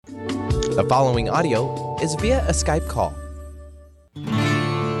The following audio is via a Skype call.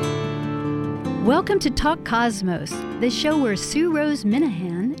 Welcome to Talk Cosmos, the show where Sue Rose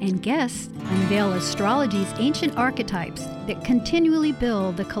Minahan and guests unveil astrology's ancient archetypes that continually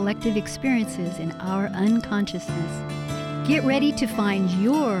build the collective experiences in our unconsciousness. Get ready to find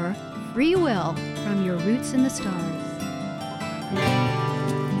your free will from your roots in the stars.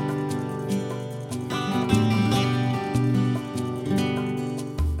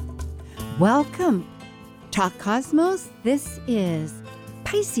 Welcome, Talk Cosmos. This is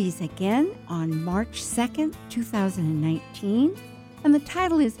Pisces again on March 2nd, 2019. And the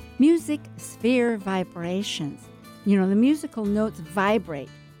title is Music Sphere Vibrations. You know, the musical notes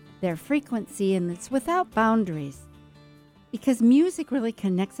vibrate their frequency, and it's without boundaries. Because music really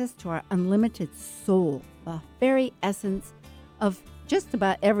connects us to our unlimited soul, the very essence of just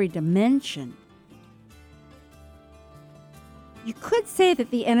about every dimension. You could say that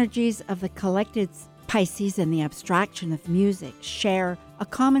the energies of the collected Pisces and the abstraction of music share a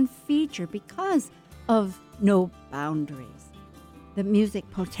common feature because of no boundaries. The music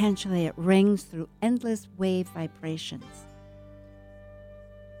potentially, it rings through endless wave vibrations.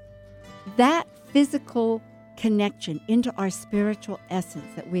 That physical connection into our spiritual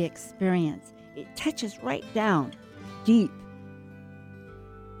essence that we experience, it touches right down deep.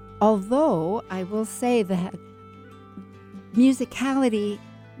 Although I will say that musicality,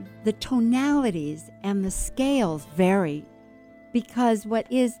 the tonalities and the scales vary because what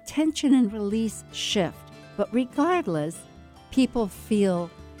is tension and release shift. But regardless, people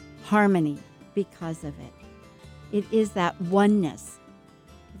feel harmony because of it. It is that oneness,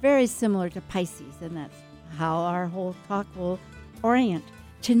 very similar to Pisces, and that's how our whole talk will orient.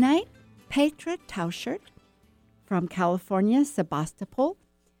 Tonight, Petra Tauschert from California, Sebastopol,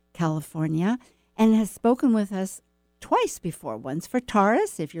 California, and has spoken with us twice before, once for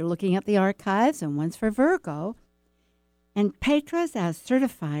Taurus, if you're looking at the archives, and once for Virgo. And Petra's a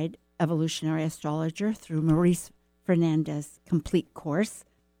certified evolutionary astrologer through Maurice Fernandez Complete Course.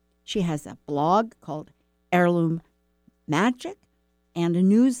 She has a blog called Heirloom Magic and a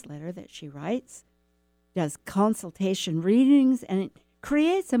newsletter that she writes, does consultation readings, and it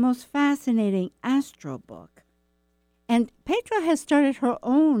creates a most fascinating astro book. And Petra has started her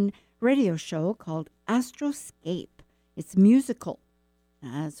own radio show called Astroscape. It's musical.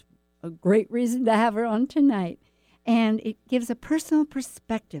 That's a great reason to have her on tonight. And it gives a personal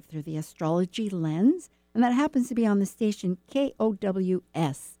perspective through the astrology lens, and that happens to be on the station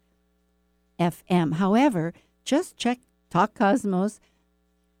KOWS FM. However, just check Talk Cosmos.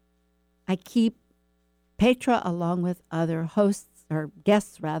 I keep Petra along with other hosts, or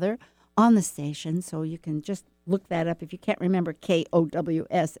guests rather, on the station, so you can just look that up if you can't remember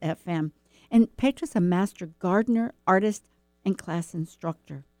KOWS FM. And Petra's a master gardener, artist, and class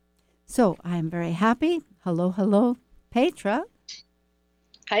instructor. So I am very happy. Hello, Petra.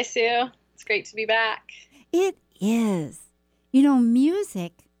 Hi, Sue. It's great to be back. It is. You know,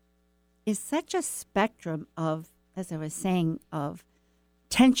 music is such a spectrum of, as I was saying, of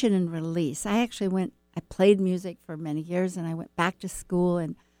tension and release. I played music for many years, and I went back to school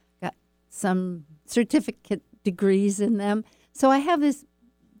and got some certificate degrees in them. So I have this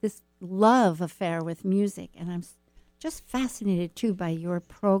love affair with music, and I'm just fascinated too by your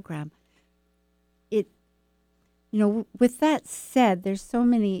program. With that said, there's so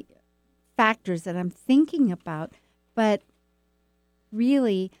many factors that I'm thinking about, but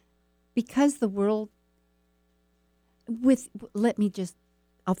really, because the world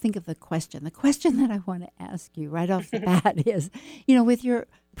I'll think of the question. The question that I want to ask you right off the bat is, with your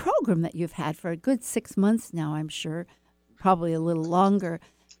program that you've had for a good 6 months now, I'm sure, probably a little longer,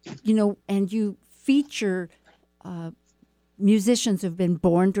 and you feature musicians who've been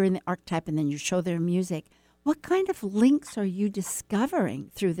born during the archetype, and then you show their music. What kind of links are you discovering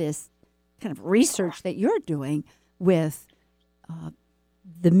through this kind of research that you're doing with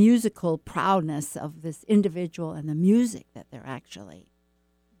the musical prowess of this individual and the music that they're actually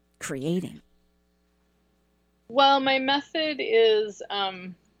creating? Well, my method is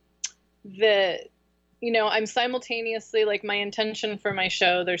that I'm simultaneously, my intention for my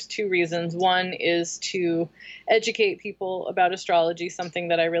show, there's two reasons. One is to educate people about astrology, something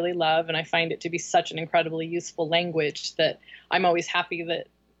that I really love, and I find it to be such an incredibly useful language that I'm always happy that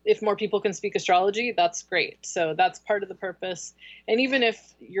if more people can speak astrology, that's great. So that's part of the purpose. And even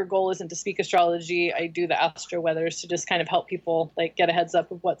if your goal isn't to speak astrology, I do the astro weathers to just kind of help people get a heads up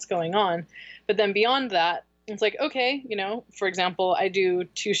of what's going on. But then beyond that, it's okay, for example, I do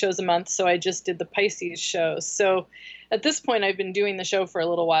 2 shows a month, so I just did the Pisces show. So at this point, I've been doing the show for a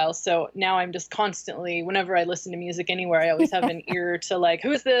little while, so now I'm just constantly, whenever I listen to music anywhere, I always have an ear to like,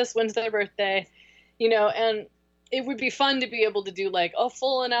 who is this? When's their birthday? And it would be fun to be able to do like a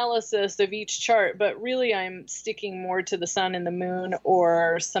full analysis of each chart, but really I'm sticking more to the sun and the moon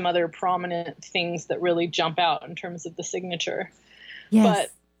or some other prominent things that really jump out in terms of the signature. Yes.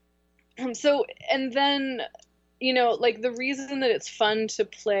 But and then, like the reason that it's fun to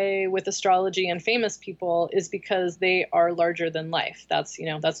play with astrology and famous people is because they are larger than life. That's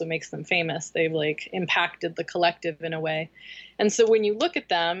what makes them famous. They've like impacted the collective in a way. And so when you look at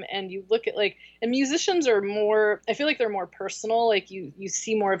them and you look at and musicians are more, I feel like they're more personal. Like you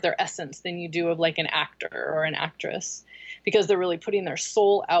see more of their essence than you do of like an actor or an actress, because they're really putting their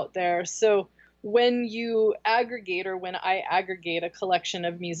soul out there. So when you aggregate, or when I aggregate a collection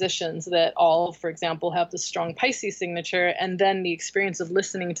of musicians that all, for example, have the strong Pisces signature, and then the experience of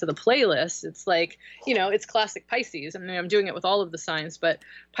listening to the playlist, it's like, it's classic Pisces. I mean, I'm doing it with all of the signs, but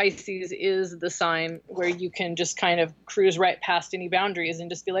Pisces is the sign where you can just kind of cruise right past any boundaries and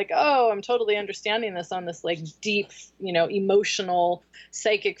just be like, oh, I'm totally understanding this on this like deep, emotional,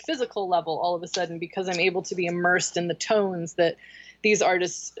 psychic, physical level all of a sudden, because I'm able to be immersed in the tones that these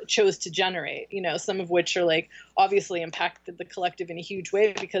artists chose to generate, some of which are like obviously impacted the collective in a huge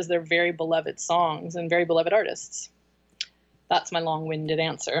way because they're very beloved songs and very beloved artists. That's my long-winded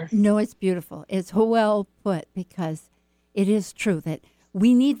answer. No, it's beautiful. It's well put, because it is true that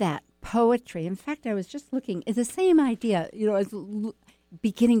we need that poetry. In fact, I was just looking, it's the same idea, as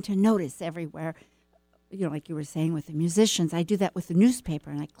beginning to notice everywhere, like you were saying with the musicians. I do that with the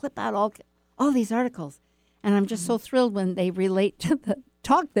newspaper, and I clip out all these articles. And I'm just so thrilled when they relate to the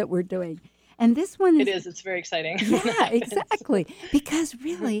talk that we're doing. And this one is... It's very exciting. Yeah, exactly. Because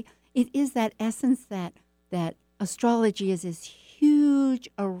really, it is that essence that astrology is this huge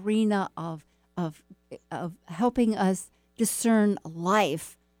arena of helping us discern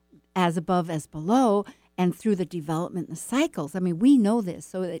life as above, as below, and through the development and the cycles. I mean, we know this,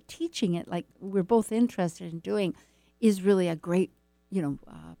 so that teaching it, like we're both interested in doing, is really a great,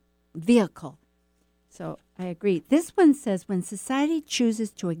 vehicle. So I agree. This one says, when society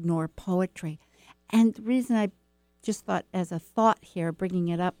chooses to ignore poetry, and the reason I just thought as a thought here, bringing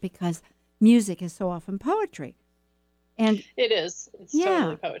it up, because music is so often poetry. And it is. It's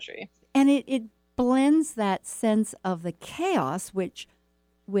totally poetry. And it blends that sense of the chaos, which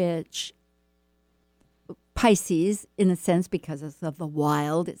Pisces, in a sense, because it's of the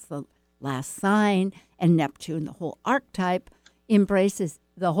wild, it's the last sign, and Neptune, the whole archetype, embraces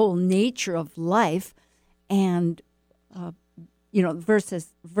the whole nature of life, and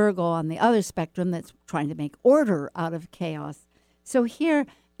versus Virgo on the other spectrum that's trying to make order out of chaos. So here,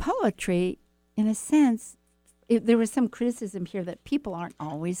 poetry, in a sense, there was some criticism here that people aren't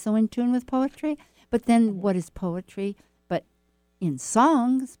always so in tune with poetry, but then what is poetry? But in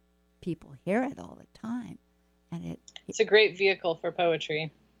songs, people hear it all the time. And it's a great vehicle for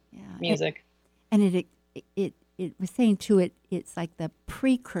poetry, music. And it was saying too, it's like the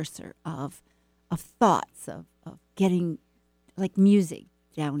precursor of thoughts, of getting like music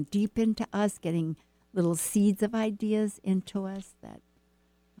down deep into us, getting little seeds of ideas into us that.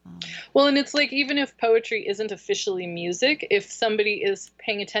 Well, and it's like, even if poetry isn't officially music, if somebody is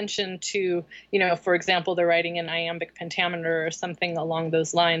paying attention to, for example, they're writing an iambic pentameter or something along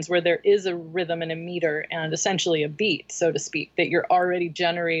those lines, where there is a rhythm and a meter and essentially a beat, so to speak, that you're already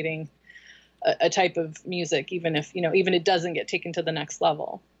generating a type of music, even if, even it doesn't get taken to the next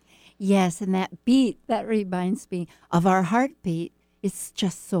level. Yes, and that beat, that reminds me of our heartbeat. It's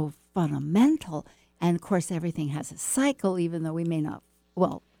just so fundamental. And, of course, everything has a cycle, even though we may not,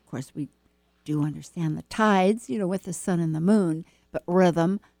 well, of course, we do understand the tides, with the sun and the moon, but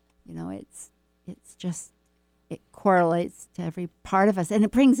rhythm, it's just, it correlates to every part of us. And it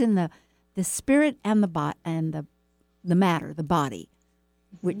brings in the spirit and the matter, the body,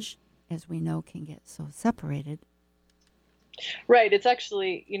 which, as we know, can get so separated. Right. It's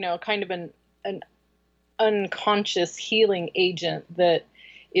actually, kind of an unconscious healing agent that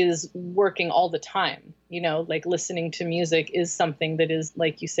is working all the time. Like listening to music is something that is,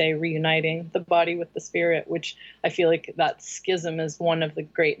 like you say, reuniting the body with the spirit, which I feel like that schism is one of the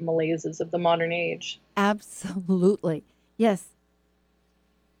great malaises of the modern age. Absolutely. Yes.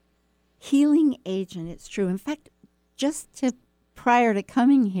 Healing agent, it's true. In fact, prior to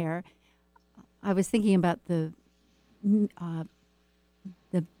coming here, I was thinking about the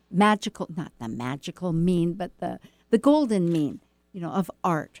magical, not the magical mean, but the golden mean, of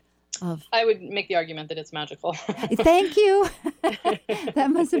art. I would make the argument that it's magical. Thank you.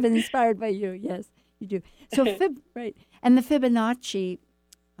 That must have been inspired by you. Yes, you do. So right, and the Fibonacci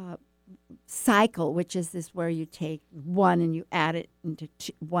cycle, which is this where you take 1 and you add it into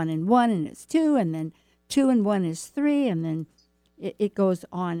 1 and 1 and it's 2, and then 2 and 1 is 3, and then it goes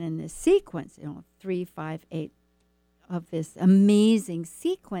on in this sequence, 3, 5, 8 of this amazing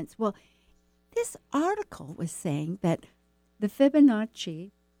sequence. Well, this article was saying that the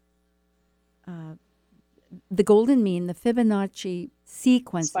Fibonacci, the golden mean, the Fibonacci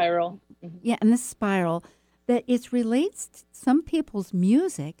sequence. Spiral. Mm-hmm. Yeah, and the spiral, that it relates to some people's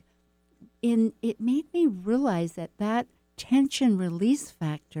music. It made me realize that tension release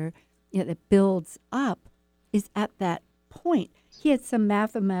factor that builds up is at that point. He had some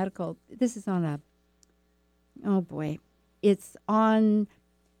mathematical, this is on it's on,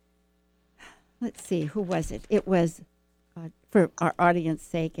 let's see, who was it? It was, for our audience's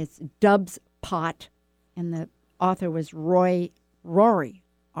sake, it's Dubs Pot, and the author was Rory, RORYPQ,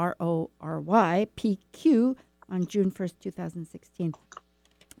 on June 1st, 2016.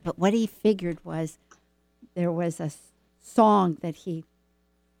 But what he figured was there was a song that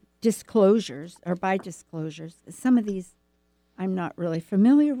by disclosures, some of these I'm not really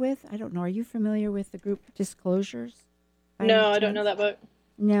familiar with. I don't know. Are you familiar with the group Disclosures? No, I don't know that book.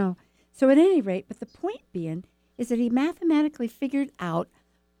 No. So at any rate, but the point being is that he mathematically figured out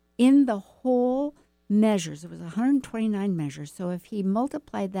in the whole measures, it was 129 measures, so if he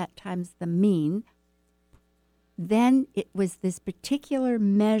multiplied that times the mean, then it was this particular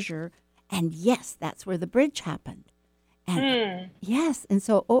measure, and yes, that's where the bridge happened. And yes, and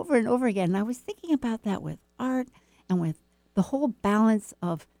so over and over again, and I was thinking about that with art and with the whole balance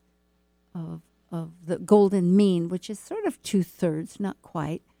of the golden mean, which is sort of 2/3, not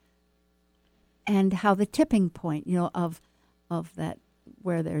quite, and how the tipping point, of that,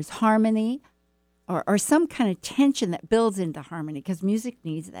 where there's harmony or some kind of tension that builds into harmony, because music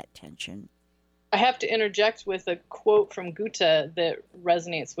needs that tension. I have to interject with a quote from Goethe that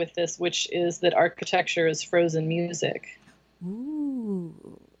resonates with this, which is that architecture is frozen music.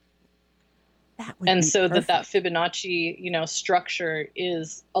 Ooh. And so that Fibonacci, structure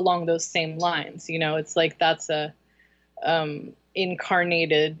is along those same lines. It's like that's a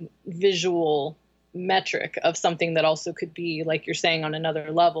incarnated visual metric of something that also could be, like you're saying, on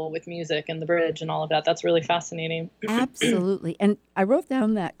another level with music and the bridge and all of that. That's really fascinating. Absolutely. And I wrote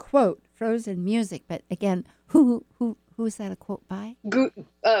down that quote, frozen music, but again, who is that a quote by?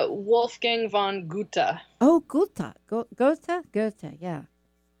 Wolfgang von Goethe. Oh, Goethe. Goethe, yeah.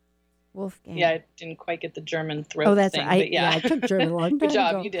 Wolfgang. Yeah, I didn't quite get the German throat thing. Right. But yeah. I took German a long time Good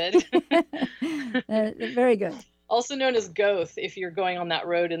job, ago. you did. Very good. Also known as Goethe if you're going on that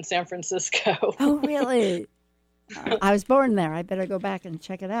road in San Francisco. Oh, really? I was born there. I better go back and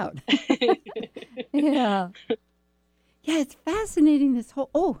check it out. Yeah. Yeah, it's fascinating, this whole...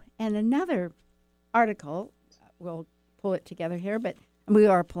 Oh, and another article, we'll pull it together here, but we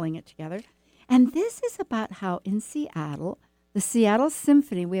are pulling it together. And this is about how in Seattle... The Seattle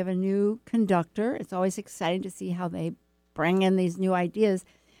Symphony, we have a new conductor. It's always exciting to see how they bring in these new ideas.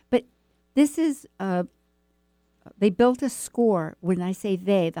 But this is, they built a score. When I say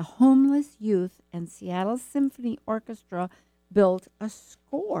they, the Homeless Youth and Seattle Symphony Orchestra built a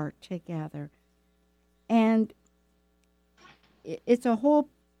score together. And it's a whole,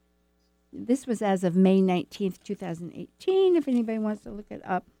 this was as of May 19th, 2018, if anybody wants to look it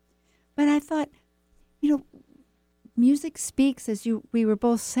up. But I thought, music speaks, as we were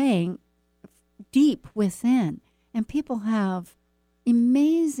both saying, deep within. And people have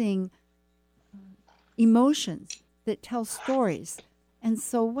amazing emotions that tell stories. And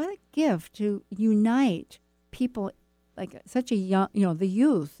so what a gift to unite people like such a young, the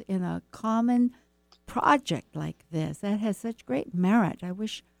youth in a common project like this. That has such great merit. I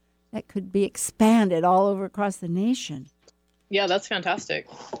wish that could be expanded all over across the nation. Yeah, that's fantastic.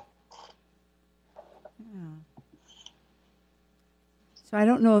 So I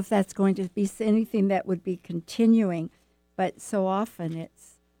don't know if that's going to be anything that would be continuing, but so often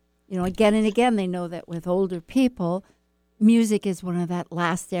it's, again and again, they know that with older people, music is one of that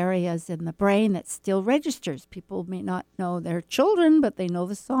last areas in the brain that still registers. People may not know their children, but they know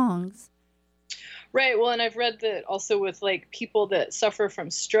the songs. Right. Well, and I've read that also with people that suffer from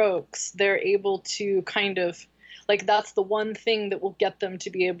strokes, they're able to kind of, that's the one thing that will get them to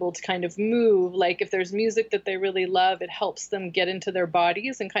be able to kind of move. If there's music that they really love, it helps them get into their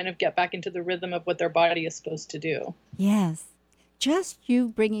bodies and kind of get back into the rhythm of what their body is supposed to do. Yes. Just you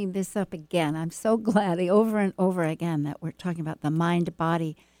bringing this up again, I'm so glad over and over again that we're talking about the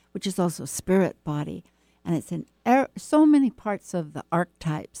mind-body, which is also spirit-body. And it's in so many parts of the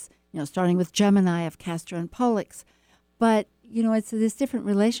archetypes, starting with Gemini of Castor and Pollux. But, it's this different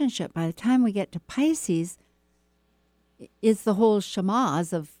relationship. By the time we get to Pisces, it's the whole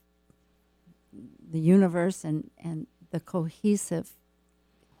shamas of the universe and the cohesive,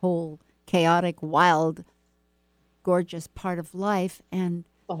 whole, chaotic, wild, gorgeous part of life. And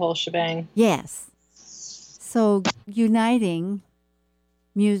the whole shebang. yes. So uniting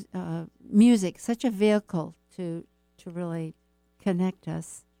music, such a vehicle to really connect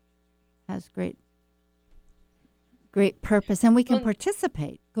us, has great purpose, and we can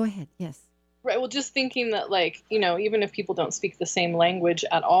participate. Go ahead. Yes. Right. Well, just thinking that, like, even if people don't speak the same language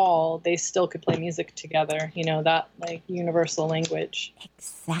at all, they still could play music together. That like universal language.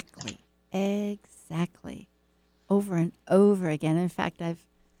 Exactly. Over and over again. In fact,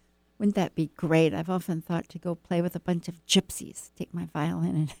 wouldn't that be great? I've often thought to go play with a bunch of gypsies, take my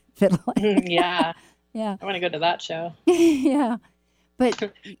violin and fiddle. Yeah. Yeah. I want to go to that show. Yeah.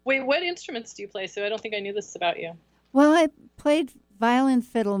 But wait, what instruments do you play? So I don't think I knew this about you. Well, I played violin,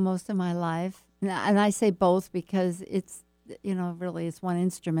 fiddle most of my life. And I say both because it's, really it's one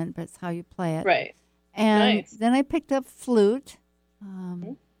instrument, but it's how you play it. Right. And nice. then I picked up flute,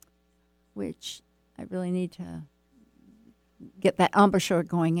 which I really need to get that embouchure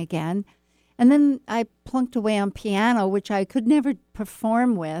going again. And then I plunked away on piano, which I could never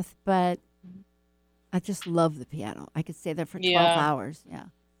perform with, but I just love the piano. I could stay there for 12 hours. Yeah.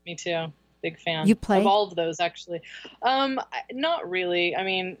 Me too. Big fan. You play? Of all of those, actually. Not really. I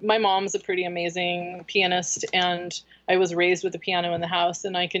mean, my mom's a pretty amazing pianist, and I was raised with a piano in the house,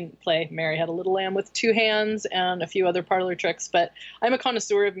 and I can play Mary Had a Little Lamb with two hands and a few other parlor tricks, but I'm a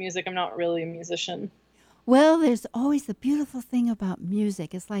connoisseur of music. I'm not really a musician. Well, there's always the beautiful thing about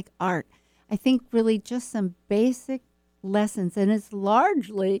music. It's like art. I think really just some basic lessons, and it's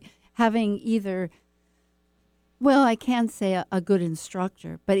largely having either, well, I can say a good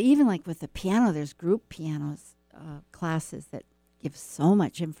instructor, but even like with the piano, there's group pianos classes that give so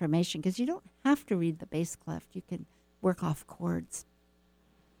much information because you don't have to read the bass clef. You can work off chords.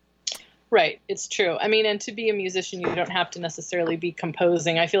 Right. It's true. I mean, and to be a musician, you don't have to necessarily be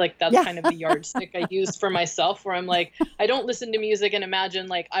composing. I feel like that's kind of the yardstick I use for myself, where I'm like, I don't listen to music and imagine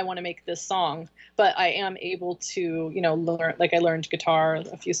like I want to make this song, but I am able to, learn. Like I learned guitar,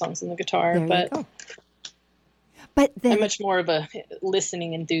 a few songs on the guitar, There you go. But then, I'm much more of a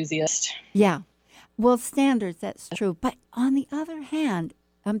listening enthusiast. Yeah. Well, standards, that's true. But on the other hand,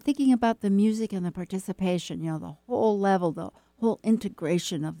 I'm thinking about the music and the participation, the whole level, the whole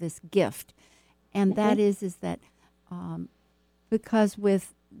integration of this gift. And that is that because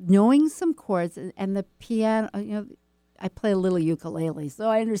with knowing some chords and the piano, I play a little ukulele, so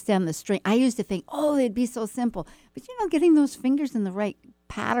I understand the string. I used to think, they'd be so simple. But, getting those fingers in the right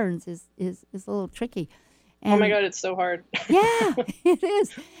patterns is a little tricky. And, oh my God, it's so hard. Yeah, it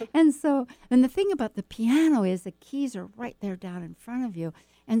is. And the thing about the piano is the keys are right there down in front of you.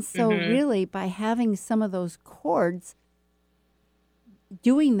 And so really by having some of those chords,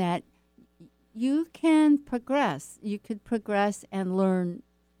 doing that, you can progress. You could progress and learn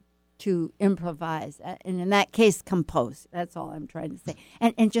to improvise. And in that case, compose. That's all I'm trying to say.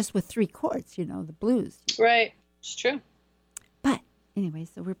 And just with 3 chords, the blues. Right. It's true. But anyway,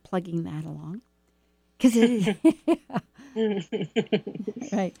 so we're plugging that along. Because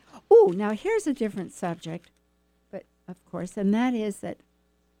right. Oh, now here's a different subject, but of course, and that is that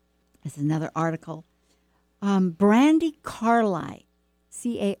is another article. Brandi Carlile,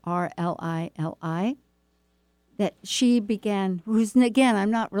 Carlili, that she began. Who's again?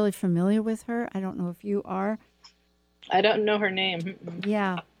 I'm not really familiar with her. I don't know if you are. I don't know her name.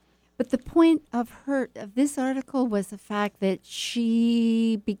 Yeah. But the point of this article was the fact that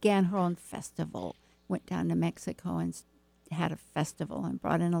she began her own festival. Went down to Mexico and had a festival and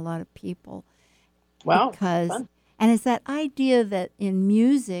brought in a lot of people. Wow. And it's that idea that in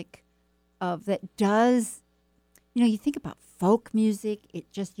music that does, you think about folk music, it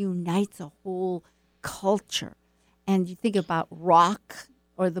just unites a whole culture. And you think about rock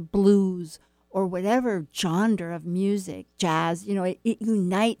or the blues or whatever genre of music, jazz, it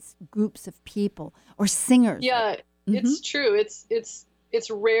unites groups of people or singers. Yeah, it's true. It's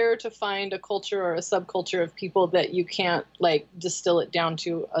rare to find a culture or a subculture of people that you can't like distill it down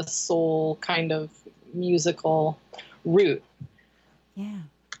to a soul kind of musical root. Yeah.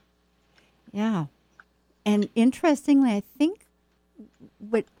 Yeah. And interestingly, I think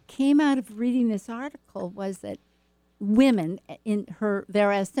what came out of reading this article was that women, in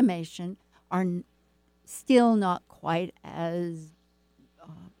their estimation, are still not quite as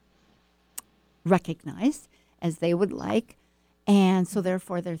recognized as they would like. And so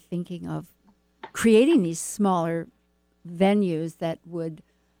therefore they're thinking of creating these smaller venues that would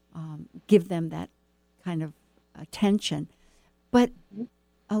give them that kind of attention. But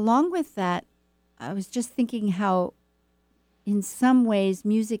along with that, I was just thinking how in some ways,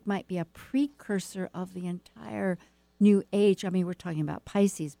 music might be a precursor of the entire new age. I mean, we're talking about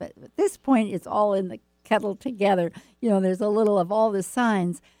Pisces, but at this point, it's all in the kettle together. There's a little of all the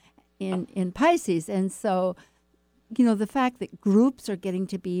signs in Pisces. And so, the fact that groups are getting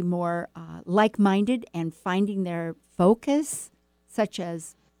to be more like-minded and finding their focus, such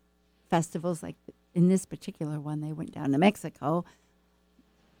as festivals like in this particular one, they went down to Mexico,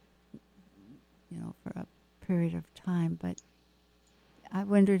 for a period of time. But I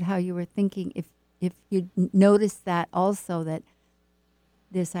wondered how you were thinking, if you noticed that also, that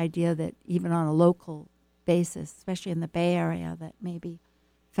this idea that even on a local basis, especially in the Bay Area, that maybe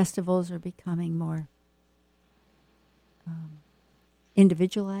festivals are becoming more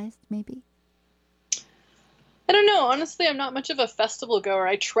individualized, maybe? I don't know. Honestly, I'm not much of a festival goer.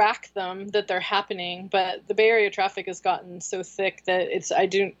 I track them that they're happening, but the Bay Area traffic has gotten so thick that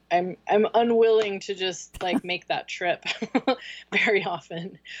I'm unwilling to just make that trip very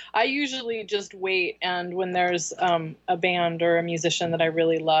often. I usually just wait, and when there's a band or a musician that I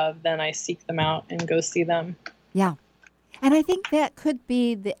really love, then I seek them out and go see them. Yeah. And I think that could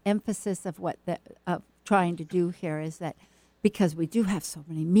be the emphasis of what trying to do here, is that because we do have so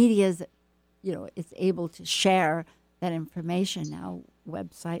many medias that, it's able to share that information now,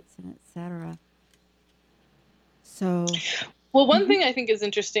 websites and et cetera. So, well, one thing I think is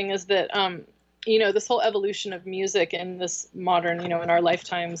interesting is that, this whole evolution of music in this modern, in our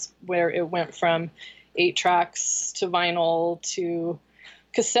lifetimes, where it went from 8 tracks to vinyl to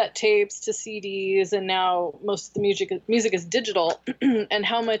cassette tapes to CDs, and now most of the music is digital, and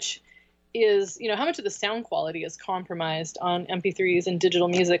how much of the sound quality is compromised on MP3s and digital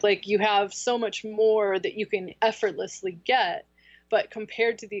music. You have so much more that you can effortlessly get, but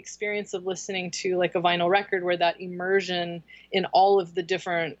compared to the experience of listening to a vinyl record, where that immersion in all of the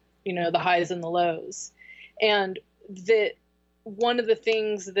different, the highs and the lows, and that one of the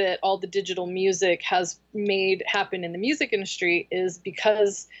things that all the digital music has made happen in the music industry is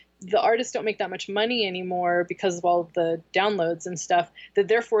because the artists don't make that much money anymore because of all the downloads and stuff, that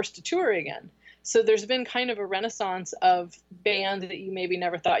they're forced to tour again. So there's been kind of a renaissance of bands that you maybe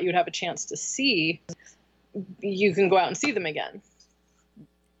never thought you'd have a chance to see. You can go out and see them again.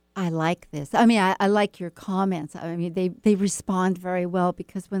 I like this. I mean, I like your comments. I mean, they respond very well,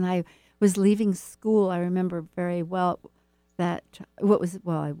 because when I was leaving school, I remember very well that I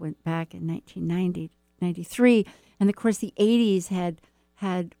went back in 1993, and of course the 80s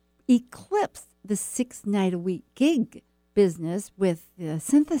had eclipsed the 6-night-a-week gig business with the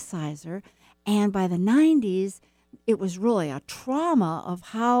synthesizer, and by the 90s, it was really a trauma of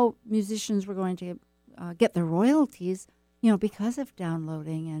how musicians were going to get their royalties, because of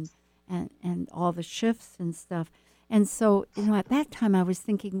downloading and all the shifts and stuff. And so, at that time I was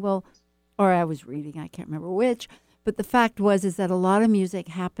thinking, or I was reading, I can't remember which, but the fact is that a lot of music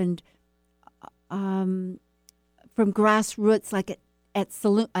happened from grassroots, like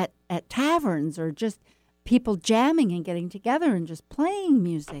at taverns, or just people jamming and getting together and just playing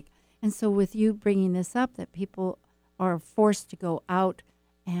music. And so with you bringing this up, that people are forced to go out,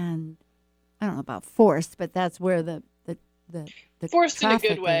 and I don't know about forced, but that's where the forced in a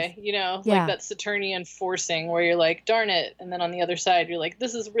good is. way, like that Saturnian forcing, where you're like, darn it, and then on the other side you're like,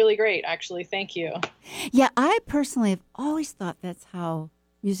 this is really great, actually, thank you. Yeah, I personally have always thought that's how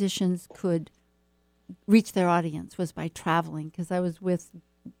musicians could reach their audience, was by traveling, because I was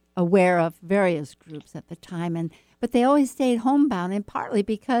aware of various groups at the time, but they always stayed homebound, and partly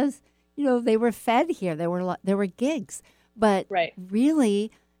because they were fed here, there were gigs, but right. Really,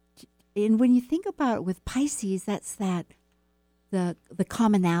 and when you think about it with Pisces, that's the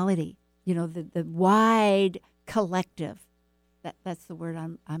commonality, the wide collective. That's the word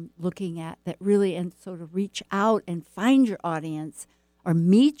I'm looking at. That really, and sort of reach out and find your audience or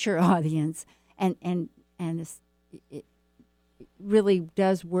meet your audience, and it really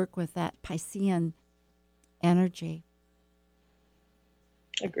does work with that Piscean energy.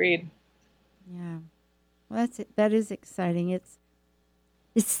 Agreed. Yeah, well, that is exciting. It's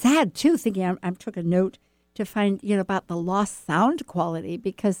sad too. Thinking I took a note to find about the lost sound quality,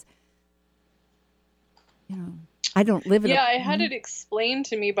 because I don't live in. Yeah, I had it explained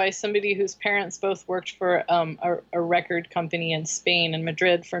to me by somebody whose parents both worked for a record company in Spain, in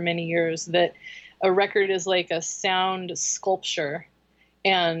Madrid, for many years, that a record is like a sound sculpture,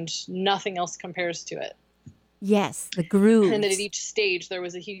 and nothing else compares to it. Yes, the grooves. And that at each stage there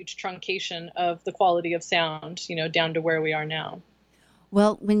was a huge truncation of the quality of sound, down to where we are now.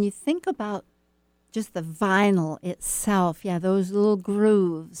 Well, when you think about just the vinyl itself, those little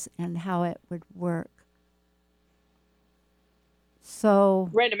grooves and how it would work. So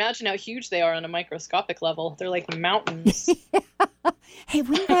Right, imagine how huge they are on a microscopic level. They're like mountains. hey,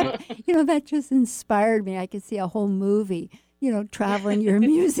 wouldn't that, that just inspired me. I could see a whole movie, traveling your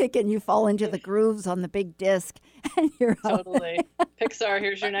music and you fall into the grooves on the big disc and you're out. Totally. Pixar,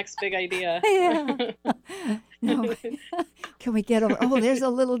 here's your next big idea. Yeah. No. Can we get over? Oh, there's a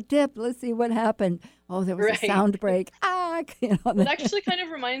little dip. Let's see what happened. Oh, there was a sound break. It actually kind of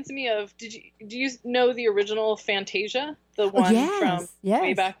reminds me of, do you know the original Fantasia? The one from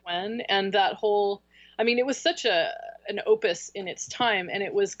way back when? And that whole, I mean, it was such an opus in its time, and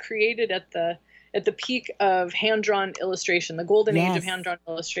it was created at the peak of hand-drawn illustration, the golden age of hand-drawn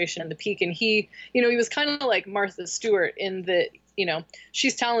illustration, and the peak. And he was kind of like Martha Stewart in that,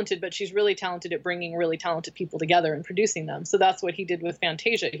 she's talented, but she's really talented at bringing really talented people together and producing them. So that's what he did with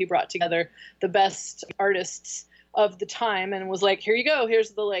Fantasia. He brought together the best artists of the time and was like, here you go.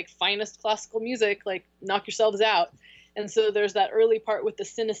 Here's the like finest classical music, like knock yourselves out. And so there's that early part with the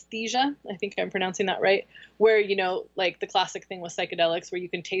synesthesia, I think I'm pronouncing that right, where, like the classic thing with psychedelics, where you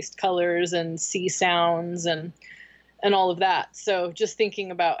can taste colors and see sounds and all of that. So just thinking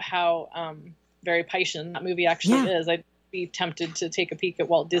about how very Piscean that movie actually is, I'd be tempted to take a peek at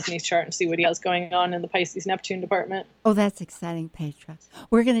Walt Disney's chart and see what he has going on in the Pisces-Neptune department. Oh, that's exciting, Petra.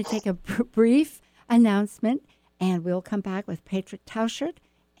 We're going to take a brief announcement, and we'll come back with Petra Tauschert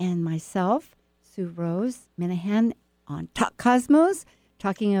and myself, Sue Rose Minahan, on Talk Cosmos,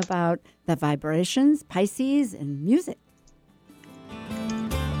 talking about the vibrations, Pisces, and music.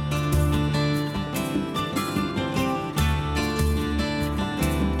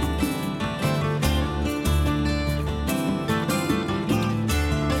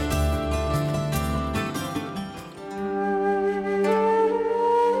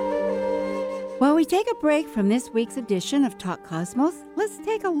 While we take a break from this week's edition of Talk Cosmos, let's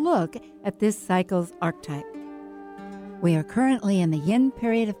take a look at this cycle's archetype. We are currently in the yin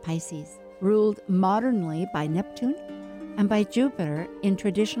period of Pisces, ruled modernly by Neptune and by Jupiter in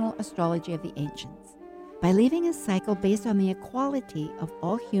traditional astrology of the ancients. By leaving a cycle based on the equality of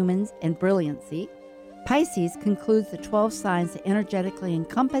all humans and brilliancy, Pisces concludes the 12 signs that energetically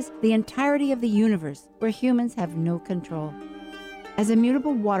encompass the entirety of the universe, where humans have no control. As a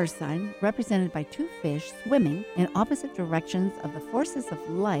mutable water sign represented by two fish swimming in opposite directions of the forces of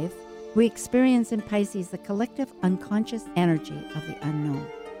life, we experience in Pisces the collective unconscious energy of the unknown.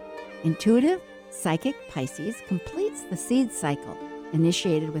 Intuitive, psychic Pisces completes the seed cycle,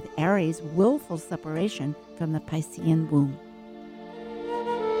 initiated with Aries' willful separation from the Piscean womb.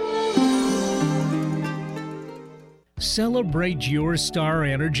 Celebrate your star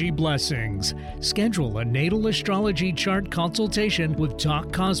energy blessings. Schedule a natal astrology chart consultation with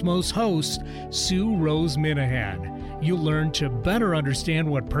Talk Cosmos host Sue Rose Minahan. You'll learn to better understand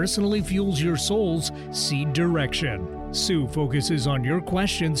what personally fuels your soul's seed direction. Sue focuses on your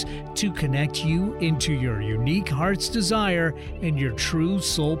questions to connect you into your unique heart's desire and your true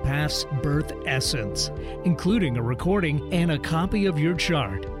soul path's birth essence, including a recording and a copy of your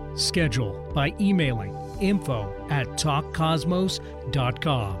chart. Schedule by emailing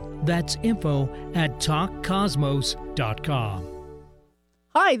info@talkcosmos.com. That's info@talkcosmos.com.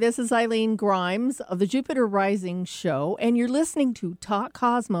 Hi, this is Eileen Grimes of the Jupiter Rising Show, and you're listening to Talk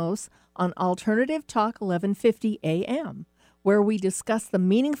Cosmos on Alternative Talk 1150 AM, where we discuss the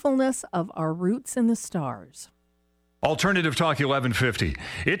meaningfulness of our roots in the stars. Alternative Talk 1150.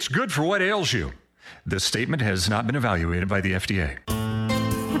 It's good for what ails you. This statement has not been evaluated by the FDA.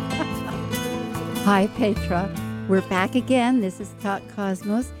 Hi, Petra. We're back again. This is Talk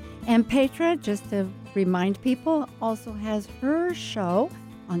Cosmos. And Petra, just to remind people, also has her show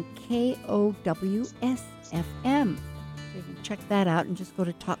on KOWS-FM. So you can check that out and just go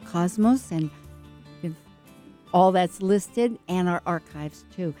to Talk Cosmos and all that's listed and our archives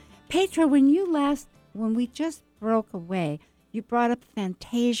too. Petra, when we just broke away, you brought up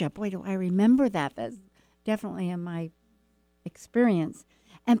Fantasia. Boy, do I remember that. That's definitely in my experience.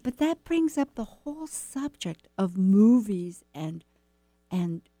 But that brings up the whole subject of movies and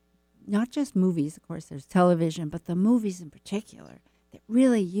not just movies, of course, there's television, but the movies in particular that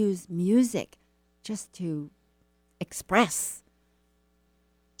really use music just to express.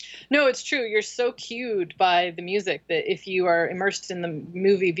 No, it's true. You're so cued by the music that if you are immersed in the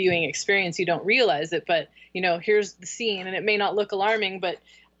movie viewing experience, you don't realize it. But, here's the scene, and it may not look alarming, but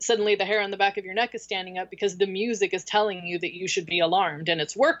suddenly the hair on the back of your neck is standing up because the music is telling you that you should be alarmed, and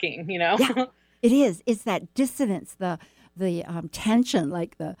it's working, Yeah, it is. It's that dissonance, the tension,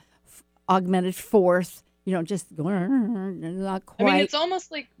 like the augmented force, just going, not quite. I mean, it's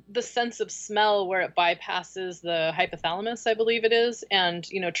almost like the sense of smell where it bypasses the hypothalamus, I believe it is, and,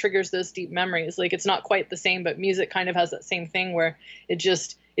 you know, triggers those deep memories. Like, it's not quite the same, but music kind of has that same thing where it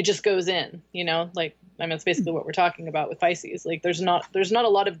just goes in, you know, like, I mean, it's basically what we're talking about with Pisces. Like, there's not a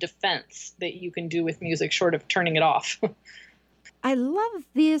lot of defense that you can do with music short of turning it off. I love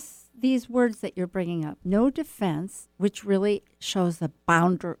these words that you're bringing up. No defense, which really shows the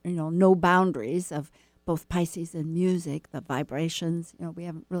boundary, you know, no boundaries of both Pisces and music, the vibrations. You know, we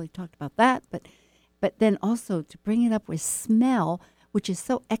haven't really talked about that, but then also to bring it up with smell, which is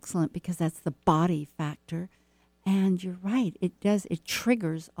so excellent because that's the body factor. And you're right, it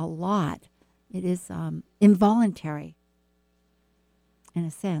triggers a lot. It is involuntary, in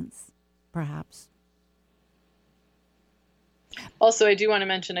a sense, perhaps. Also, I do want to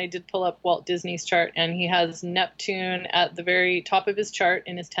mention, I did pull up Walt Disney's chart, and he has Neptune at the very top of his chart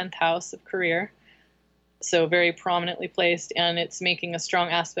in his 10th house of career. So very prominently placed, and it's making a strong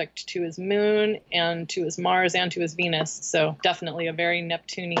aspect to his moon and to his Mars and to his Venus. So definitely a very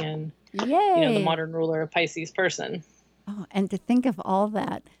Neptunian, Yay! You know, the modern ruler of Pisces person. Oh, and to think of all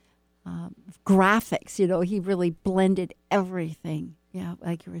that graphics, you know, he really blended everything. Yeah,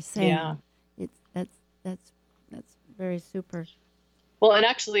 like you were saying. Yeah, that's very super. Well, and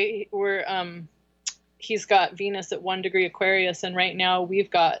actually, he's got Venus at 1 degree Aquarius, and right now we've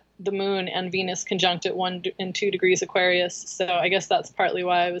got the moon and Venus conjunct at 1 and 2 degrees Aquarius. So I guess that's partly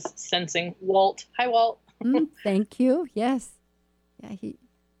why I was sensing Walt. Hi, Walt. Thank you. Yes. Yeah,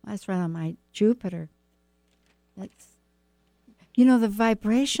 that's right on my Jupiter. That's, you know, the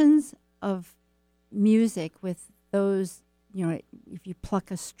vibrations of music with those, you know, if you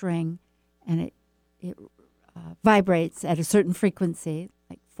pluck a string and it vibrates at a certain frequency,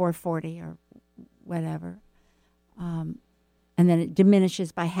 like 440 or whatever, and then it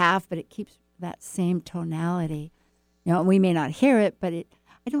diminishes by half, but it keeps that same tonality. You know, and we may not hear it, but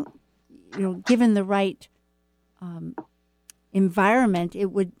given the right environment,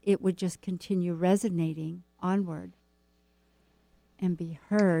 it would just continue resonating onward and be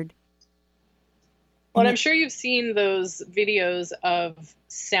heard. Well, and I'm sure you've seen those videos of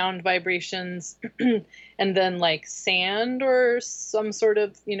sound vibrations and then like sand or some sort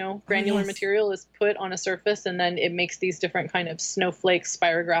of, you know, granular material is put on a surface, and then it makes these different kind of snowflake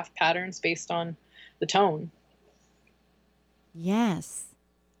spirograph patterns based on the tone. Yes.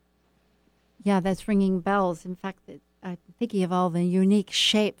 Yeah, that's ringing bells. In fact, I'm thinking of all the unique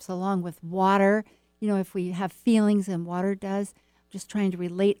shapes along with water. You know, if we have feelings and water does, just trying to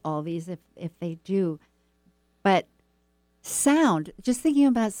relate all these if they do. But sound, just thinking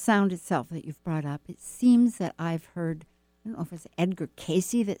about sound itself that you've brought up, it seems that I've heard, I don't know if it's Edgar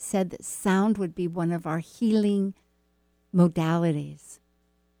Cayce that said that sound would be one of our healing modalities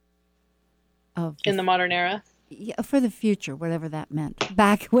in the modern era. Yeah, for the future, whatever that meant,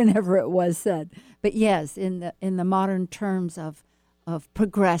 back whenever it was said. But yes, in the modern terms of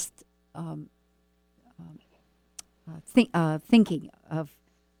progressed thinking of,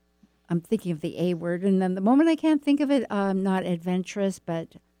 I'm thinking of the A word, and then the moment I can't think of it, not adventurous,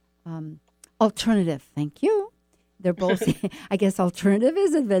 but alternative. Thank you. They're both, I guess alternative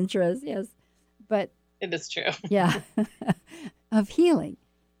is adventurous, yes. But it is true. Yeah. Of healing.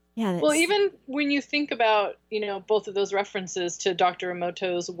 Yeah. Well, even when you think about, you know, both of those references to Dr.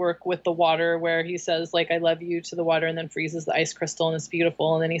 Emoto's work with the water, where he says, like, I love you to the water, and then freezes the ice crystal, and it's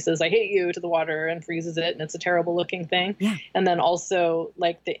beautiful. And then he says, I hate you to the water, and freezes it, and it's a terrible looking thing. Yeah. And then also,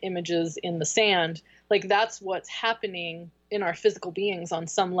 like, the images in the sand, like, that's what's happening in our physical beings on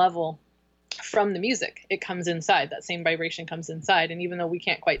some level from the music. It comes inside. That same vibration comes inside. And even though we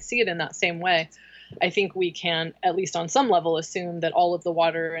can't quite see it in that same way, I think we can, at least on some level, assume that all of the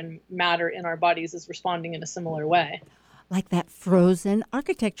water and matter in our bodies is responding in a similar way. Like that frozen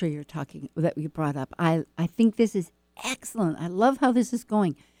architecture that you brought up. I think this is excellent. I love how this is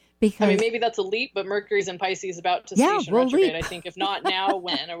going. Because, I mean, maybe that's a leap, but Mercury's in Pisces about to station retrograde. I think if not now,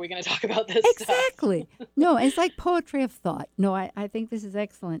 when are we going to talk about this Exactly. stuff? No, it's like poetry of thought. No, I think this is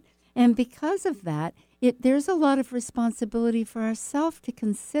excellent. And because of that, there's a lot of responsibility for ourselves to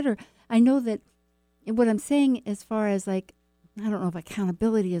consider. I know that what I'm saying as far as, like, I don't know if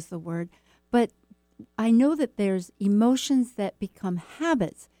accountability is the word, but I know that there's emotions that become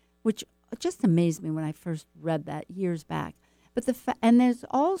habits, which just amazed me when I first read that years back. But and there's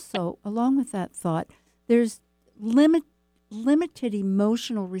also, along with that thought, there's limited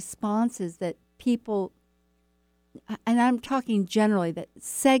emotional responses that people, and I'm talking generally, that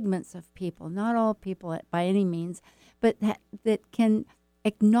segments of people, not all people by any means, but that can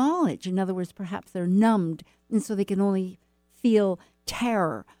acknowledge, in other words, perhaps they're numbed, and so they can only feel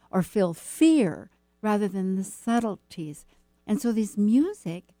terror or feel fear rather than the subtleties. And so this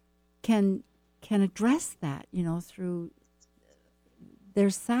music can address that, through their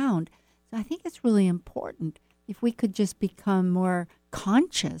sound. So I think it's really important if we could just become more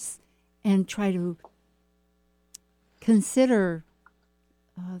conscious and try to consider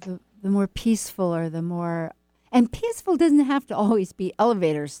the more peaceful or the more, and peaceful doesn't have to always be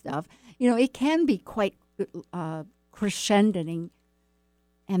elevator stuff. It can be quite crescendoing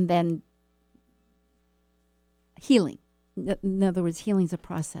and then healing. In other words, healing's a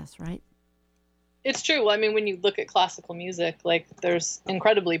process, right? It's true. Well, I mean, when you look at classical music, like there's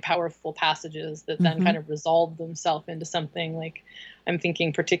incredibly powerful passages that then kind of resolve themselves into something. Like I'm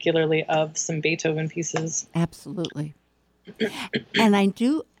thinking particularly of some Beethoven pieces. Absolutely. And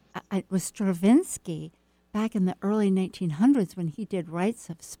it was Stravinsky back in the early 1900s when he did Rites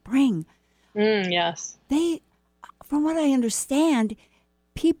of Spring. Yes. From what I understand,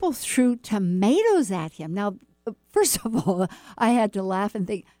 people threw tomatoes at him. Now, first of all, I had to laugh and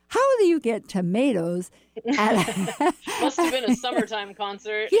think, how do you get tomatoes at Must have been a summertime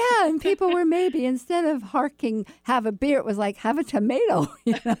concert. Yeah, and people were maybe, instead of harking, have a beer, it was like, have a tomato,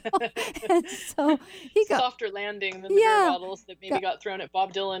 And so he got softer landing than the beer bottles that maybe got thrown at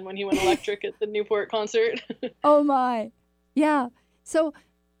Bob Dylan when he went electric at the Newport concert. Oh my. Yeah. So,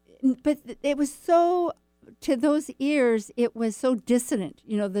 but it was so, to those ears, it was so dissonant.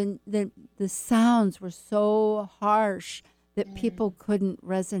 The sounds were so harsh that people couldn't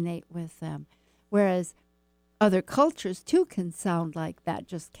resonate with them. Whereas other cultures too can sound like that,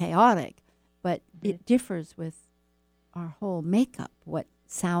 just chaotic. But it differs with our whole makeup, what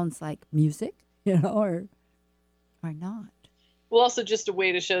sounds like music, or not. Well, also just a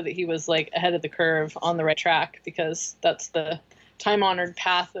way to show that he was like ahead of the curve, on the right track, because that's the time-honored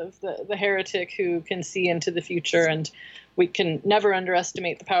path of the heretic who can see into the future, and we can never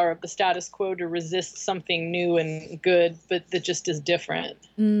underestimate the power of the status quo to resist something new and good, but that just is different.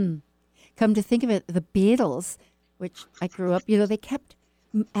 Come to think of it, the Beatles, which I grew up, they kept,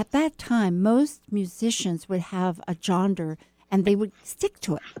 at that time, most musicians would have a genre and they would stick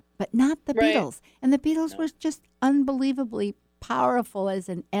to it, but not the Beatles. And the Beatles were just unbelievably powerful as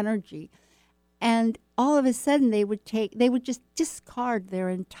an energy. And all of a sudden they would just discard their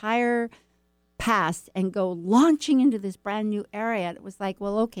entire past and go launching into this brand new area. And it was like,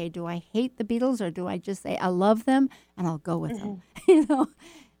 well, okay, do I hate the Beatles or do I just say I love them and I'll go with them?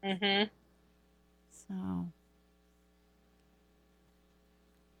 So,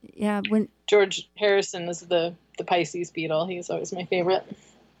 yeah, when George Harrison is the Pisces Beatle, he's always my favorite.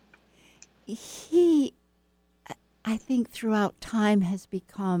 He, I think, throughout time has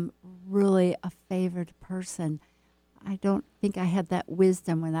become really a favored person. I don't think I had that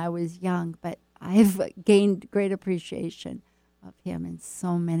wisdom when I was young, but I've gained great appreciation of him in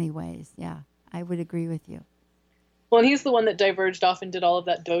so many ways. Yeah, I would agree with you. Well, and he's the one that diverged off and did all of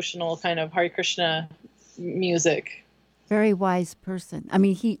that devotional kind of Hare Krishna music. Very wise person. I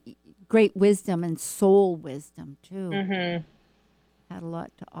mean, he great wisdom and soul wisdom, too. Had a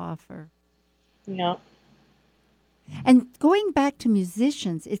lot to offer. Yeah. And going back to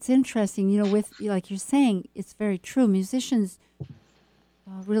musicians, it's interesting, with, like you're saying, it's very true. Musicians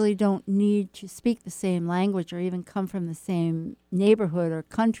really don't need to speak the same language or even come from the same neighborhood or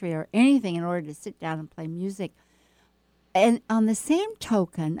country or anything in order to sit down and play music. And on the same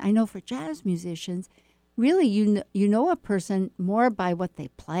token, I know for jazz musicians, really you know a person more by what they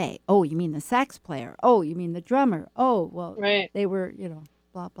play. Oh, you mean the sax player? Oh, you mean the drummer? Oh, well, they were,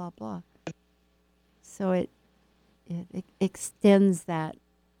 blah, blah, blah. So it extends that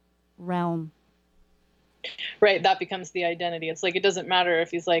realm. Right, that becomes the identity. It's like, it doesn't matter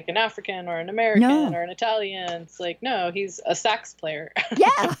if he's like an African or an American or an Italian. It's like, no, he's a sax player.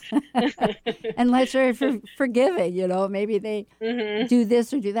 Yeah. Unless they're forgiving, maybe they do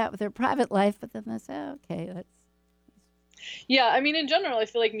this or do that with their private life, but then they say, okay, that's. Yeah, I mean, in general, I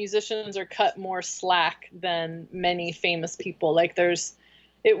feel like musicians are cut more slack than many famous people. Like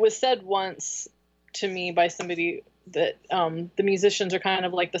it was said once to me by somebody that the musicians are kind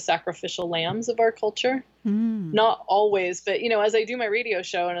of like the sacrificial lambs of our culture. Not always, but as I do my radio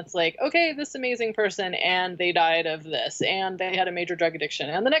show and it's like, okay, this amazing person and they died of this and they had a major drug addiction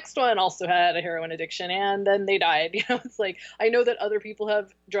and the next one also had a heroin addiction and then they died. It's like, I know that other people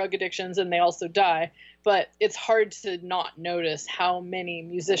have drug addictions and they also die, but it's hard to not notice how many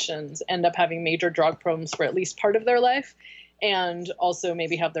musicians end up having major drug problems for at least part of their life and also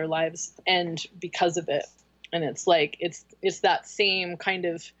maybe have their lives end because of it. And it's like, it's that same kind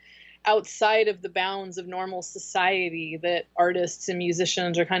of outside of the bounds of normal society that artists and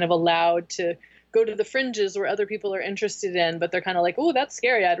musicians are kind of allowed to go to the fringes where other people are interested in, but they're kind of like, oh, that's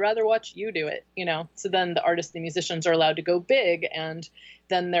scary. I'd rather watch you do it, you know? So then the artists, the musicians are allowed to go big, and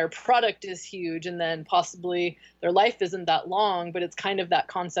then their product is huge, and then possibly their life isn't that long, but it's kind of that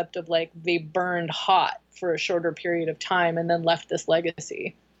concept of like they burned hot for a shorter period of time and then left this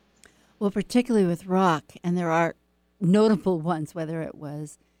legacy. Well, particularly with rock, and there are notable ones, whether it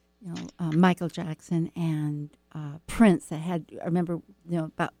was, Michael Jackson and Prince that had, I remember,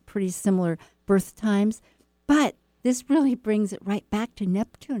 about pretty similar birth times. But this really brings it right back to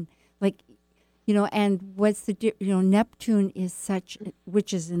Neptune. Like, and what's the, Neptune is such,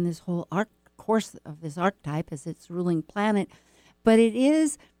 which is in this whole course of this archetype as its ruling planet, but it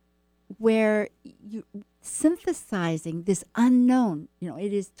is where you synthesizing this unknown,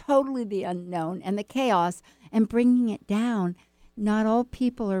 it is totally the unknown and the chaos and bringing it down. Not all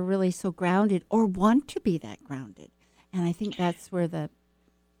people are really so grounded or want to be that grounded. And I think that's where the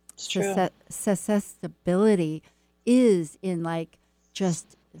susceptibility is in like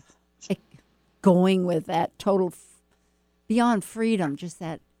just going with that total beyond freedom, just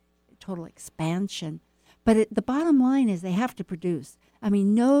that total expansion. But the bottom line is they have to produce. I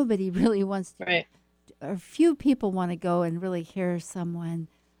mean, nobody really wants to, right. Or few people want to go and really hear someone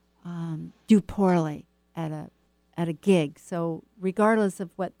do poorly at a gig. So regardless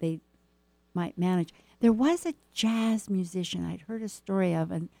of what they might manage, there was a jazz musician I'd heard a story of,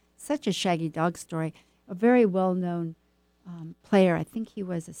 and such a Shaggy Dog story, a very well-known player. I think he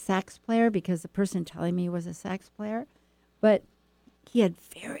was a sax player because the person telling me was a sax player, but he had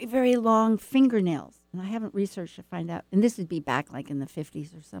very, very long fingernails, and I haven't researched to find out, and this would be back like in the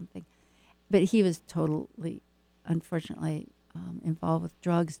 50s or something, but he was totally, unfortunately, involved with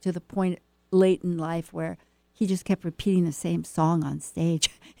drugs to the point late in life where he just kept repeating the same song on stage,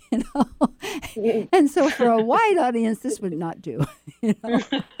 And so for a wide audience, this would not do,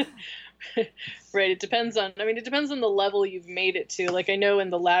 Right. It depends on the level you've made it to. Like, I know in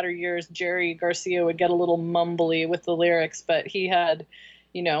the latter years, Jerry Garcia would get a little mumbly with the lyrics, but he had,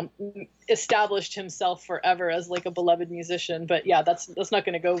 established himself forever as like a beloved musician. But yeah, that's not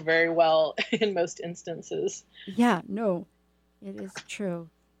going to go very well in most instances. Yeah, no, it is true.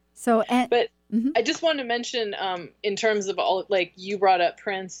 But I just want to mention, in terms of all, like you brought up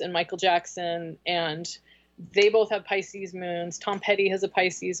Prince and Michael Jackson, and they both have Pisces moons. Tom Petty has a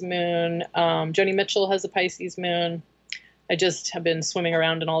Pisces moon. Joni Mitchell has a Pisces moon. I just have been swimming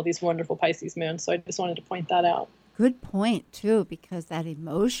around in all these wonderful Pisces moons, so I just wanted to point that out. Good point, too, because that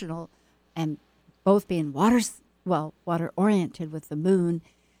emotional and both being water-oriented with the moon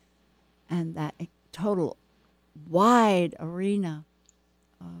and that total wide arena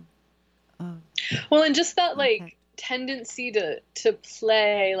of well, and just that like tendency to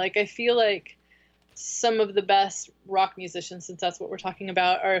play. Like, I feel like some of the best rock musicians, since that's what we're talking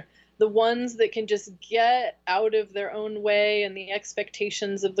about, are the ones that can just get out of their own way and the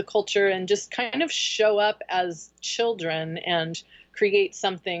expectations of the culture and just kind of show up as children and create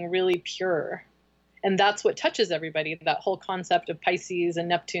something really pure. And that's what touches everybody, that whole concept of Pisces and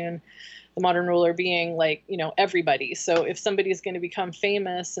Neptune, the modern ruler, being like, everybody. So if somebody's going to become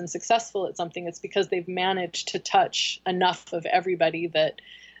famous and successful at something, it's because they've managed to touch enough of everybody that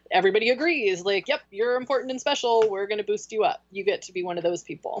everybody agrees, like, yep, you're important and special. We're going to boost you up. You get to be one of those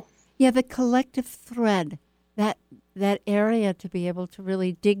people. Yeah, the collective thread, that area to be able to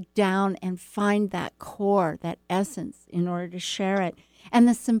really dig down and find that core, that essence in order to share it. And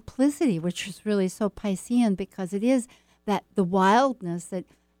the simplicity, which is really so Piscean, because it is that the wildness that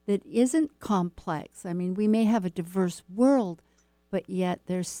isn't complex. I mean, we may have a diverse world, but yet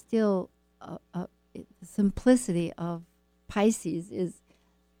there's still the simplicity of Pisces is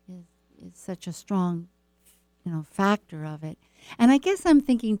such a strong, factor of it. And I guess I'm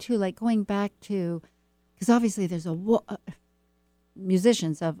thinking too, like going back to, because obviously there's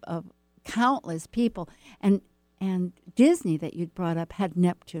musicians of countless people, and Disney that you'd brought up had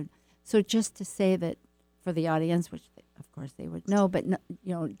Neptune. So just to say that for the audience, which of course they would know, but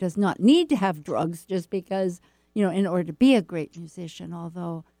does not need to have drugs just because in order to be a great musician.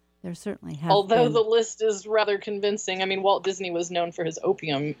 Although there certainly have. Although the list is rather convincing. I mean, Walt Disney was known for his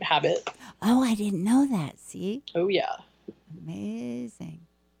opium habit. Oh, I didn't know that. See? Oh yeah. Amazing.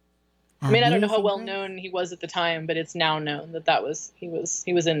 I mean, I don't know how well known he was at the time, but it's now known that he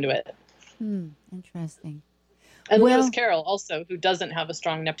was into it. Interesting. And Lewis Carroll also, who doesn't have a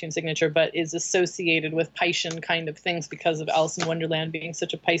strong Neptune signature, but is associated with Piscean kind of things because of Alice in Wonderland being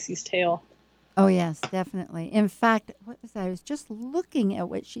such a Pisces tale. Oh, yes, definitely. In fact, I was just looking at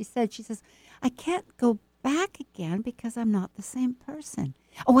what she said. She says, I can't go back again because I'm not the same person.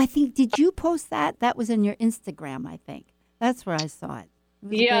 Oh, I think, did you post that? That was in your Instagram, I think. That's where I saw it. It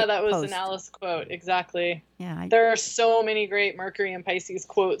was a Yeah, great that was post. an Alice quote. Exactly. Yeah, There are so many great Mercury and Pisces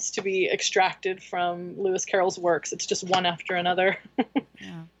quotes to be extracted from Lewis Carroll's works. It's just one after another.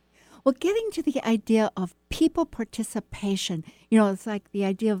 yeah. Well, getting to the idea of people participation, it's like the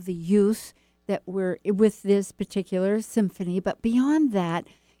idea of the youth that were with this particular symphony. But beyond that,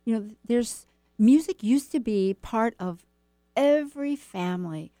 there's music used to be part of every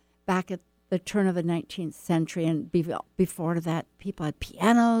family back at the turn of the 19th century. And before that, people had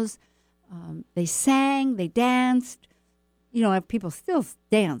pianos. They sang, they danced. People still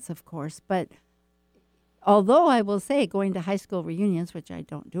dance, of course, but although I will say going to high school reunions, which I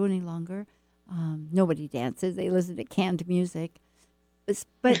don't do any longer, nobody dances. They listen to canned music.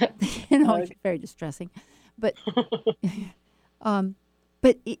 But it's very distressing. But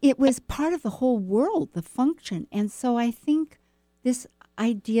it was part of the whole world, the function. And so I think this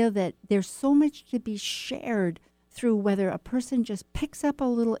idea that there's so much to be shared through whether a person just picks up a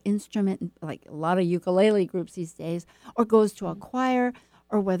little instrument, like a lot of ukulele groups these days, or goes to a choir,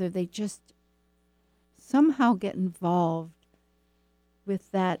 or whether they just somehow get involved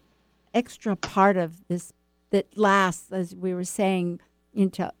with that extra part of this that lasts, as we were saying,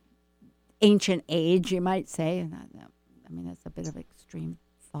 into ancient age, you might say. And that's a bit of extreme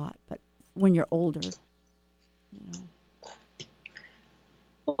thought, but when you're older,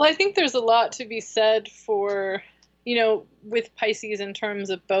 Well, I think there's a lot to be said for, with Pisces in terms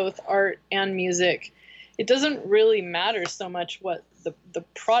of both art and music. It doesn't really matter so much what the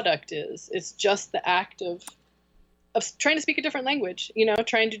product is. It's just the act of trying to speak a different language,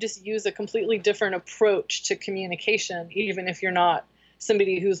 trying to just use a completely different approach to communication, even if you're not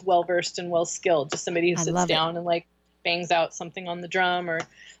somebody who's well-versed and well-skilled, just somebody who sits down and like bangs out something on the drum, or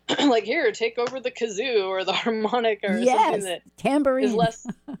like, here, take over the kazoo or the harmonica, or something that tambourine is less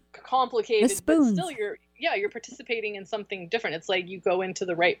complicated. The spoons. But still, you're participating in something different. It's like you go into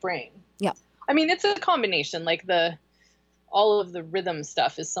the right brain. Yeah. I mean, it's a combination. Like all of the rhythm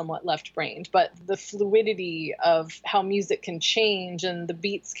stuff is somewhat left-brained, but the fluidity of how music can change and the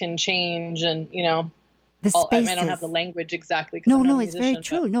beats can change, and I don't have the language exactly. No, it's very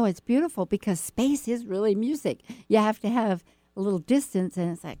true. No, it's beautiful because space is really music. You have to have a little distance, and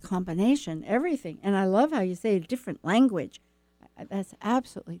it's that combination, everything. And I love how you say a different language. That's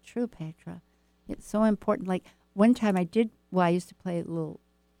absolutely true, Petra. It's so important. Like one time I used to play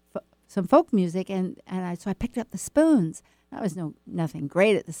some folk music, and so I picked up the spoons. I was nothing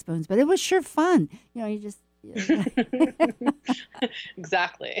great at the spoons, but it was sure fun. You just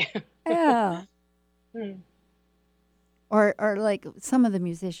exactly. Yeah. Or like some of the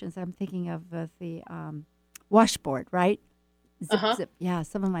musicians I'm thinking of the washboard, right? Zip, zip. Yeah,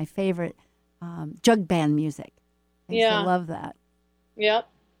 some of my favorite jug band music. I used to love that. Yep.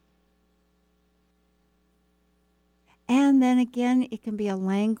 And then again, it can be a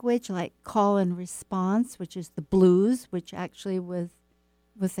language like call and response, which is the blues, which actually with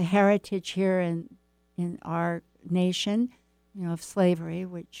the heritage here in our nation, of slavery,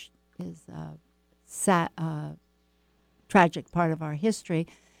 which is a tragic part of our history.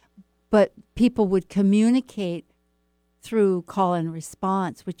 But people would communicate through call and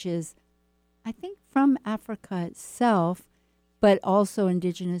response, which is, I think, from Africa itself, but also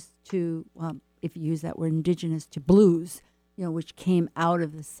indigenous to, if you use that word, indigenous to blues, which came out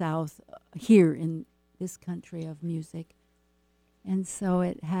of the South here in this country of music. And so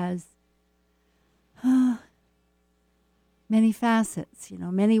it has many facets,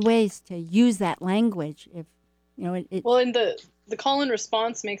 many ways to use that language. If well, and the call and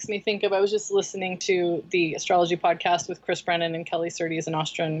response makes me think of, I was just listening to the astrology podcast with Chris Brennan and Kelly Surtees and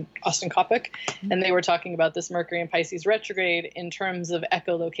Austin Coppock, and they were talking about this Mercury and Pisces retrograde in terms of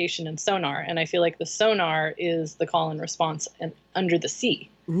echolocation and sonar. And I feel like the sonar is the call and response and under the sea.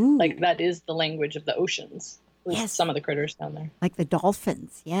 Ooh. Like that is the language of the oceans. Yes. Some of the critters down there. Like the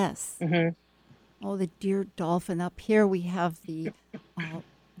dolphins, yes. Mm-hmm. Oh, the deer dolphin. Up here we have the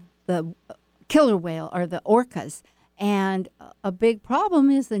killer whale, or the orcas. And a big problem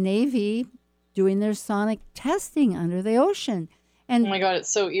is the Navy doing their sonic testing under the ocean. And oh my God, it's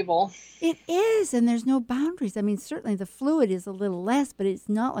so evil. It is, and there's no boundaries. I mean, certainly the fluid is a little less, but it's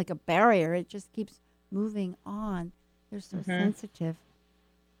not like a barrier. It just keeps moving on. They're so sensitive.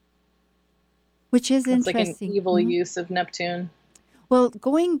 Which is it's interesting. Like an evil use of Neptune. Well,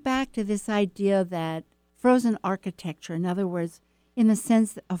 going back to this idea that frozen architecture, in other words, in the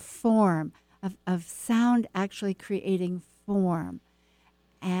sense of form, of sound actually creating form,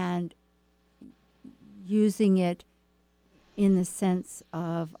 and using it in the sense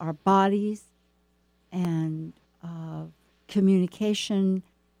of our bodies and of communication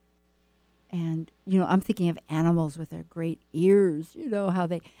And, I'm thinking of animals with their great ears, how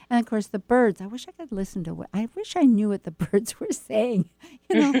they, and of course the birds. I wish I could listen to I wish I knew what the birds were saying,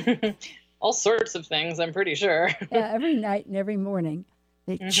 All sorts of things, I'm pretty sure. Yeah, every night and every morning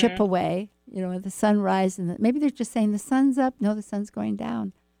they chip away, at the sunrise, and maybe they're just saying the sun's up. No, the sun's going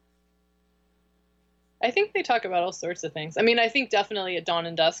down. I think they talk about all sorts of things. I mean, I think definitely at dawn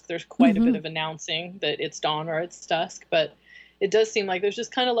and dusk, there's quite a bit of announcing that it's dawn or it's dusk, but it does seem like there's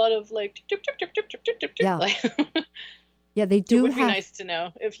just kind of a lot of like, tip, tip, tip, tip, tip, tip, tip, Yeah. like, Yeah, they do it would have. be nice to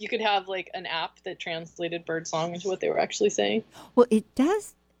know if you could have like an app that translated birdsong into what they were actually saying. Well, it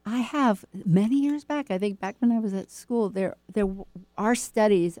does. I have many years back. I think back when I was at school, there are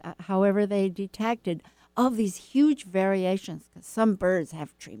studies, however they detected, of these huge variations. Because some birds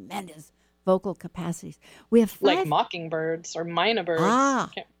have tremendous vocal capacities. We have Like mockingbirds or myna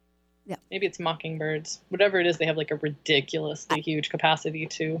birds. Yeah. Maybe it's mockingbirds. Whatever it is, they have like a ridiculously huge capacity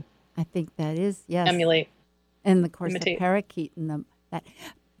to I think that is, yes. emulate. And of course, imitate. the parakeet and that.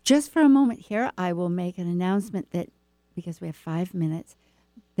 Just for a moment here, I will make an announcement that, because we have 5 minutes,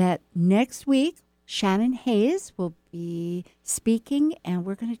 that next week, Shannon Hayes will be speaking, and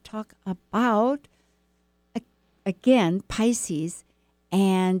we're going to talk about, again, Pisces,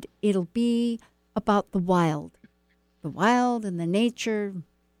 and it'll be about the wild and the nature,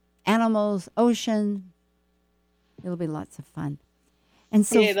 animals, ocean. It'll be lots of fun. And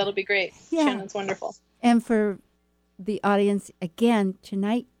so, Yeah, that'll be great. Yeah. Shannon's wonderful. and for the audience, again,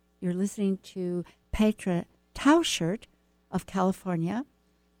 tonight you're listening to Petra Tauschert of California.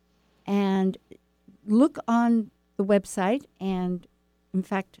 And look on the website. And in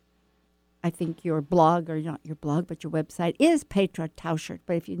fact, I think your blog, or not your blog, but your website is Petra Tauschert.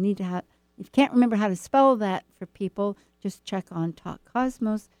 But if you need to if you can't remember how to spell that for people, just check on Talk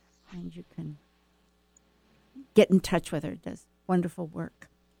Cosmos and you can get in touch with her. It does wonderful work.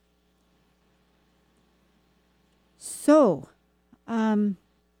 So, if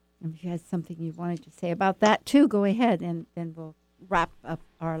you had something you wanted to say about that too, go ahead, and then we'll wrap up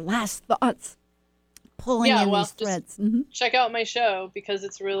our last thoughts, pulling in these threads. Check out my show, because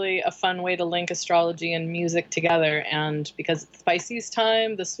it's really a fun way to link astrology and music together. And because it's Pisces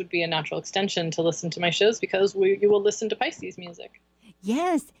time, this would be a natural extension to listen to my shows, because you will listen to Pisces music.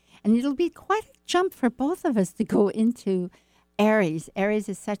 Yes, and it'll be quite a jump for both of us to go into Aries. Aries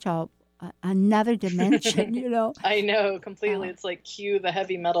is such another dimension, I know, completely. It's like cue the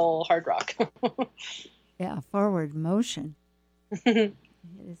heavy metal hard rock. Yeah, forward motion. It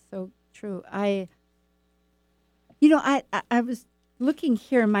is so true. I was looking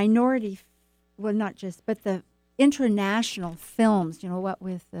here, well, not just, but the international films, what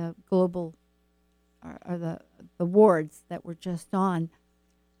with the global, or the awards that were just on.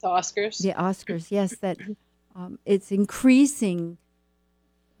 The Oscars? The Oscars, yes, that it's increasing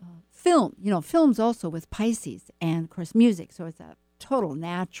film, films also with Pisces, and of course music, so it's a total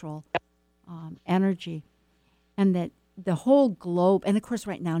natural energy. And that the whole globe, and of course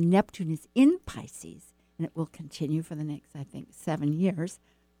right now Neptune is in Pisces, and it will continue for the next, I think, 7 years.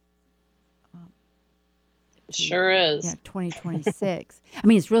 It sure is. Yeah, 2026. I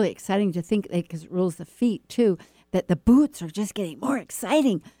mean, it's really exciting to think, because it rules the feet too, that the boots are just getting more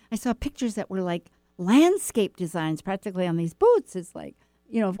exciting. I saw pictures that were like landscape designs practically on these boots. It's like,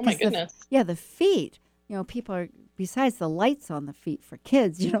 oh my goodness. The feet, people are, besides the lights on the feet for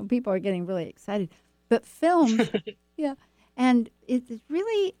kids, people are getting really excited. But film, yeah, and it's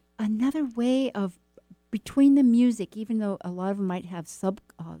really another way of, between the music, even though a lot of them might have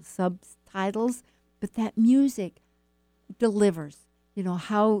subtitles, but that music delivers,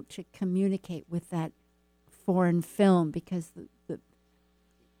 how to communicate with that foreign film, because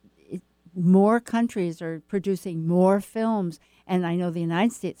more countries are producing more films, and I know the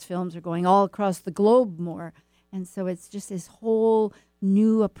United States films are going all across the globe more, and so it's just this whole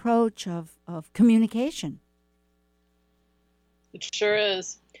new approach of communication. It sure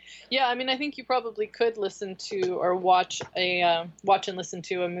is. Yeah, I mean, I think you probably could listen to or watch and listen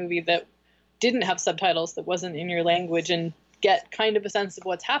to a movie that didn't have subtitles, that wasn't in your language, and get kind of a sense of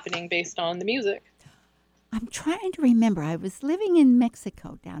what's happening based on the music. I'm trying to remember. I was living in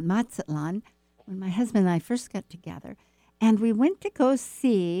Mexico, down Mazatlan, when my husband and I first got together, and we went to go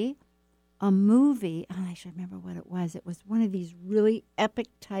see a movie. Oh, I should remember what it was. It was one of these really epic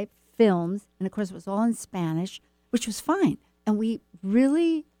type films, and of course it was all in Spanish, which was fine, and we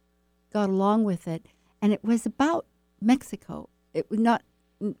really got along with it. And it was about Mexico. It was not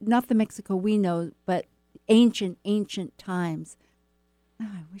the Mexico we know, but ancient times. Oh,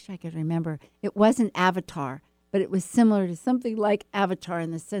 I wish I could remember. It wasn't Avatar, but it was similar to something like Avatar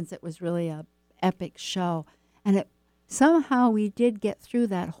in the sense it was really a epic show. And it somehow we did get through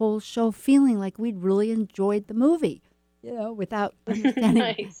that whole show feeling like we'd really enjoyed the movie, without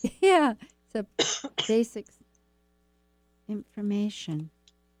understanding. Nice. Yeah, it's a basic information.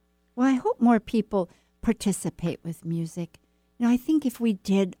 Well, I hope more people participate with music. I think if we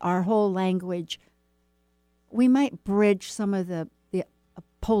did our whole language, we might bridge some of the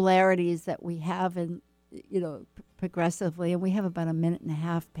polarities that we have in, progressively. And we have about a minute and a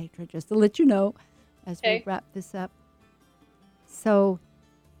half, Petra, just to let you know as we wrap this up. So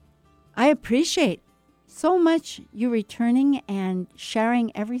I appreciate so much you returning and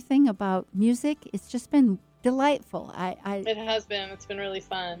sharing everything about music. It's just been delightful. It has been. It's been really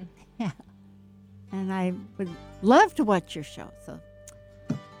fun. Yeah. And I would love to watch your show. So,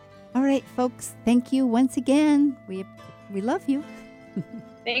 all right, folks, thank you once again. We love you.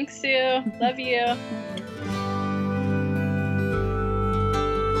 Thanks, Sue. Love you.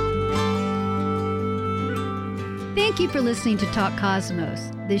 Thank you for listening to Talk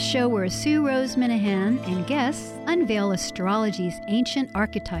Cosmos, the show where Sue Rose Minahan and guests unveil astrology's ancient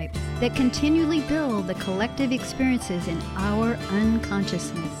archetypes that continually build the collective experiences in our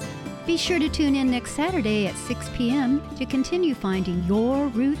unconsciousness. Be sure to tune in next Saturday at 6 p.m. to continue finding your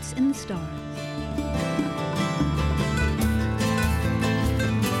roots in the stars.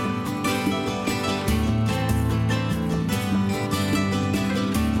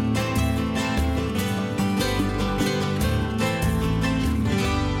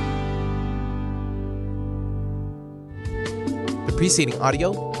 The preceding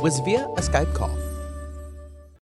audio was via a Skype call.